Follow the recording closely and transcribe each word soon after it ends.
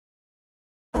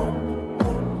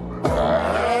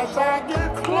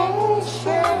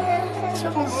closer to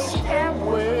the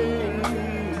stairways.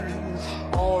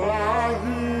 All I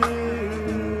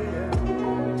hear,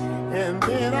 and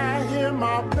then I hear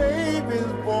my baby's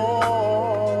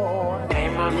voice.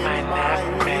 Name on my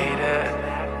navigator,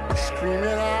 screaming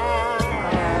out.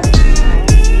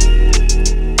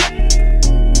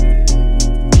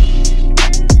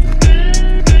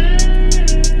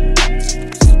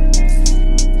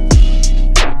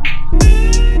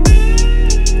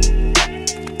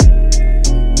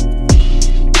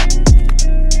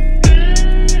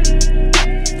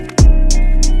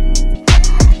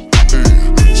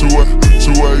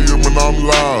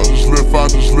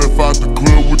 Just left out the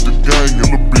club with the gang. And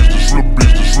little bitch,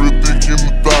 this real thick in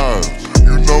the thighs.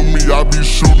 You know me, I be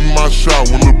shooting my shot.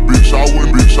 When the bitch, I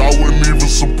wasn't even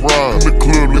surprised. In the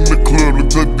club, look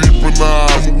her deep in the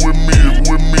eyes. With me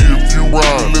if you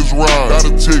ride, let's ride. Got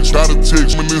a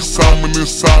text, man, this time. You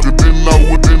didn't know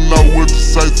what to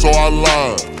say, so I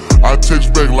lied. I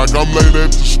text back like I'm late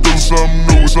at the stool. Something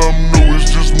new,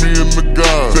 it's just me and the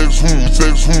guy. Text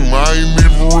whom, I ain't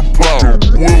even reply.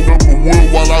 Wood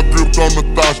while I gripped on the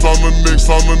thighs, on the neck,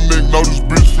 know this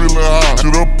bitch feeling high.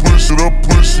 Shit up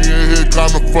pussy in here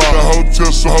kinda fire. The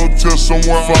hotel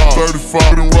somewhere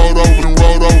 35. Then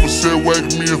rolled over, said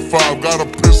wake me at 5. Got a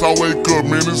piss, I wake up,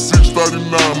 man, it's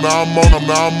 6:39. Now I'm on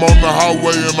the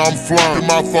highway and I'm flying.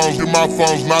 Get my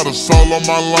phones, not a soul on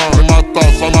my line. In my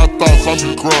thoughts, I'm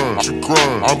just crying.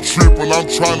 I'm tripping, I'm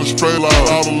trying to straight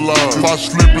out alive. If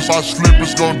I slip,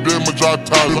 it's gon' damage our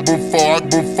ties.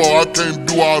 Before I can't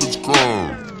do all this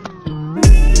crime.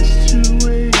 It's 2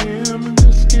 a.m. and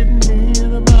just getting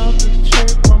in, about to check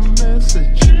my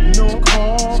message. No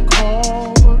call,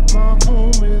 but my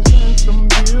homies and some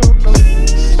deal.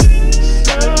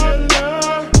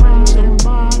 Cellular,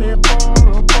 somebody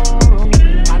borrow.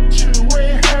 I 2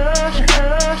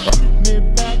 a.m. me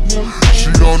back. She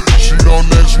gon'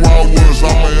 next where I was,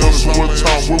 I'ma answer what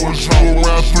time. Where was you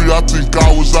around 3? I think I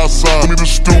was outside. Me the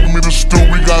stew,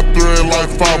 we got there at like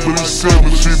 5, but it's 7.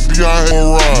 Shit, Dion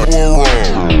had more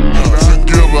ride.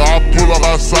 Together, I pull up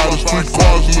outside, there's 3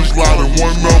 cars in this lot, and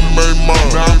one of them made mine.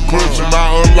 Now I'm clutching,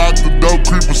 I unlock the door,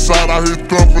 creep aside, I hear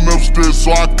thumping upstairs,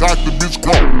 so I cocked the bitch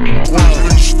close.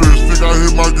 Think I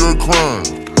hear my girl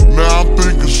crying. Now I'm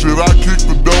thinking shit, I kicked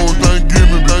the door and ain't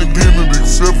getting it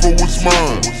except for what's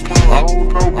mine. I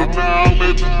don't know, but now I'm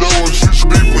at the door and she's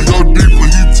deeper, go deeper,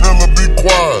 he tell her be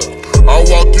quiet. I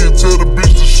walk in, tell the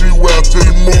bitch that she wild, till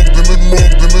he moved and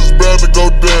it's bound to go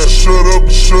down. Shut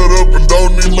up and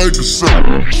don't even make a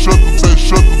sound. Shut the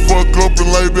fuck up and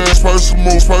lay down. First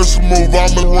move, I'm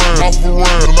around,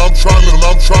 and I'm trying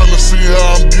to see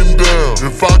how I'm getting down.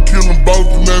 If I kill them both,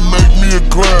 then that make me a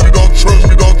clown. You don't trust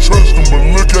them, but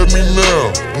look at me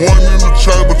now. 1 in the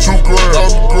chamber, 2 grand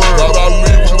on the ground.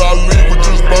 Should I leave with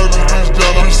just burn this bitch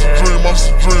down? I'm just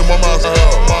a dream, I'm outside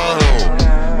my house.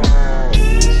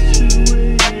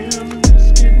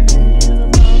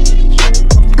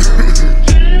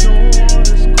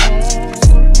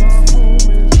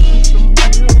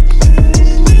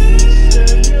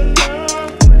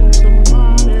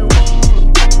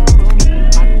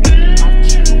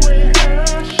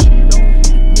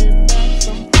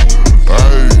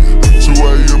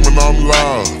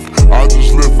 I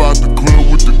just left out the club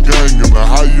with the gang and a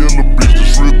high yellow bitch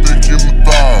that's real thick in the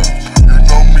thighs. You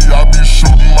know me, I be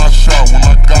shooting my shot. When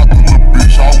I got the little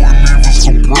bitch, I wasn't even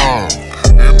surprised.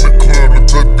 In the club,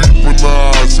 looked her deep in the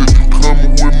eyes, said you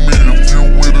coming with me, if you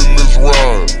with it, let's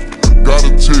ride. Got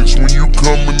a text when you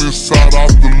coming inside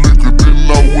off the liquor, didn't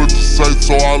know what to say,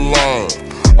 so I lied.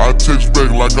 I text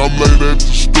back like I'm late at the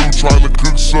stew, trying to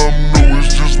cook something new,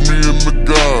 it's just me and the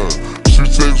guys. She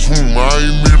text whom, I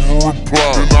ain't even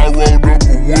reply. Then I rolled up a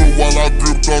wood while I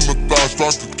gripped on the thigh.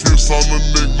 Start to kiss on the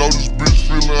neck, know this bitch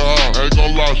feeling high. Ain't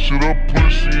gon' lie, shit up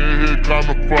pussy in here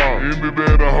kinda fire. Ended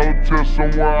at a hotel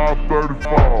somewhere out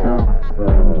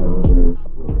 35.